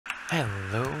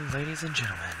Hello, ladies and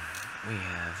gentlemen. We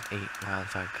have 8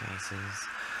 wildfire cases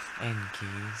and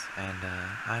keys, and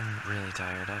I'm really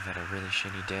tired. I've had a really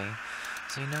shitty day.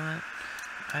 So you know what?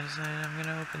 I decided I'm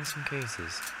gonna open some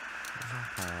cases.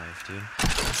 Fuck my life, dude.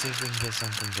 Let's see if we can get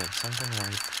something good, something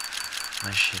worth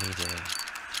my shitty day.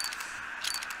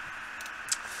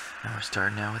 Now we're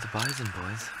starting out with the bison,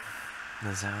 boys.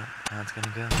 This is how it's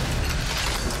gonna go.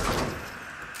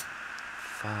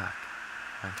 Fuck.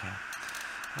 Okay.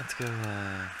 Let's go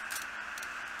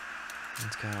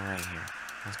right here.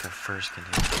 Let's go first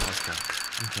container. Let's go.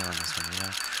 I'm feeling this one, you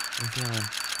know? I'm feeling,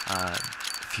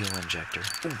 fuel injector.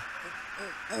 Ooh,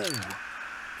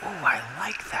 I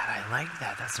like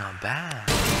that. That's not bad.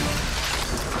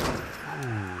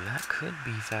 Ooh, that could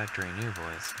be factory new,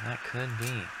 boys. That could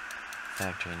be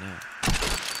factory new.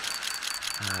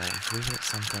 If we get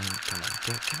something, come on,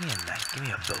 give me a knife. Give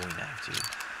me a Bowie knife, dude.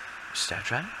 Stat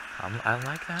trap? I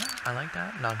like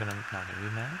that. Not gonna be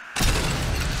mad.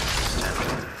 Stat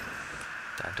trap.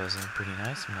 That does look pretty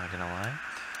nice. I'm not gonna lie.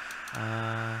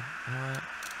 You know what?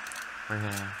 We're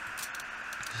gonna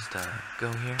just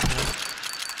go here.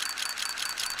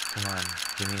 Come on,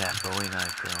 give me that Bowie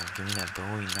knife, girl. Give me that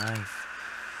Bowie knife.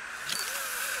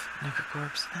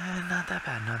 Necrocorpse. Not that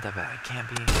bad. Can't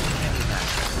be mad.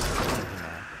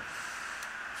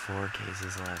 4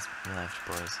 cases left,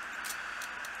 boys.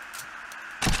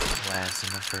 Last in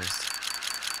the first.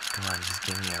 Come on, just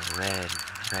give me a red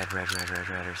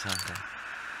or something.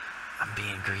 I'm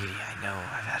being greedy, I know.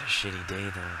 I've had a shitty day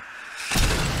though.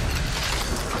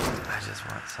 I just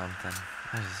want something.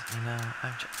 I've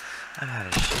had a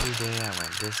shitty day. I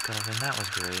went disc golfing. That was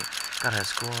great. Got out of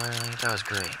school early. That was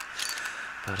great.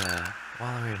 But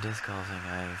while we were disc golfing,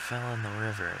 I fell in the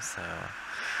river, so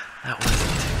that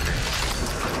wasn't too great.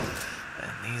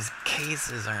 And these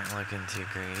cases aren't looking too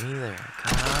great either.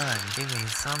 Come on, give me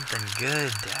something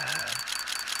good, Dad.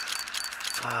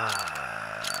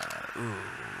 Ooh,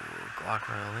 Glock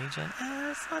Royal Legion.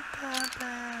 It's not that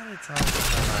bad. It's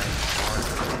also like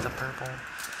it's a purple.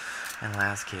 And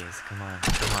last case, come on.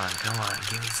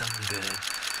 Give me something good.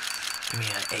 Give me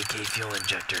an AK fuel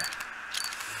injector.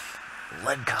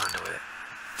 Lead conduit.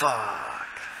 Fuck.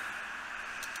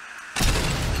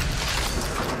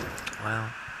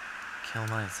 Well, kill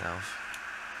myself.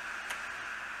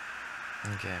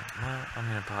 Okay, well, I'm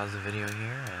gonna pause the video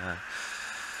here and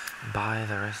buy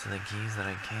the rest of the keys that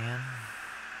I can.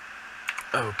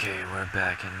 Okay, we're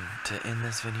back, and to end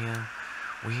this video,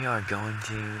 we are going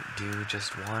to do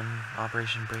just one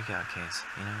Operation Breakout case,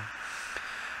 you know,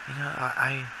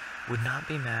 I would not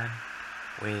be mad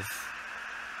with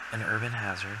an Urban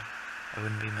Hazard. I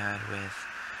wouldn't be mad with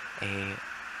a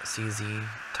CZ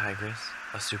Tigress,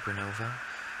 a Supernova,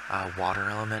 Water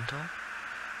Elemental,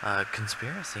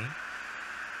 Conspiracy,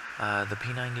 the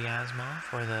P90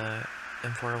 Asimov, or the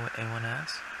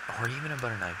M4A1S, or even a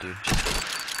Butter Knife, dude.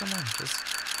 Come on,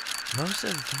 most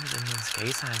of the things in this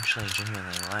case I actually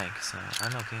genuinely like, so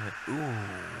I'm okay with,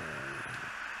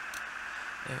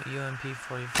 UMP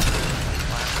 45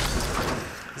 Platinum.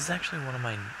 This is actually one of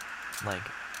my, like,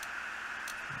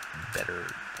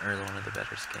 one of the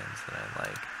better skins that I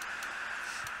like.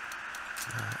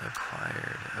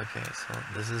 Acquired. Okay, so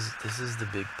this is the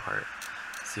big part.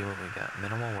 Let's see what we got.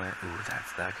 Minimal wear. Ooh,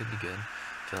 that could be good.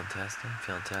 Field testing.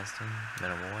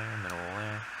 Minimal wear.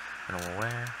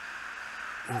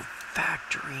 Ooh,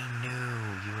 factory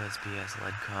new USBS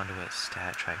lead conduit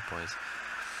stat track, boys.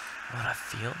 What a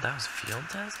field. That was field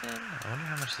tested. I wonder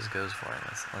how much this goes for.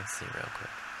 Let's see real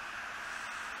quick.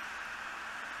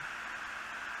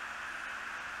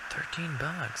 $13.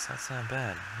 That's not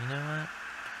bad. You know what?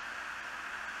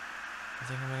 I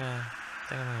think I'm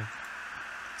gonna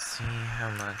see how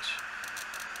much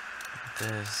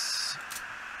this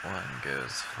one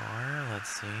goes for. Let's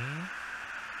see.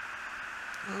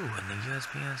 Ooh, and the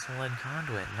USBS lead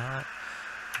conduit, not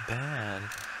bad.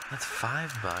 That's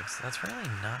 $5. That's really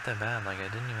not that bad. Like, I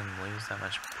didn't even lose that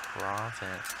much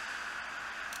profit.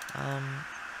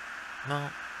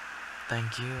 Well,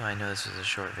 thank you. I know this was a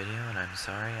short video, and I'm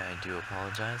sorry. I do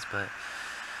apologize, but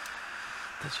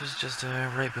this was just a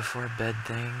right before bed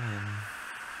thing, and,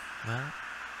 well,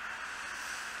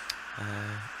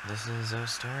 this is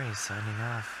Ohstories signing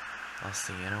off. I'll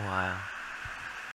see you in a while.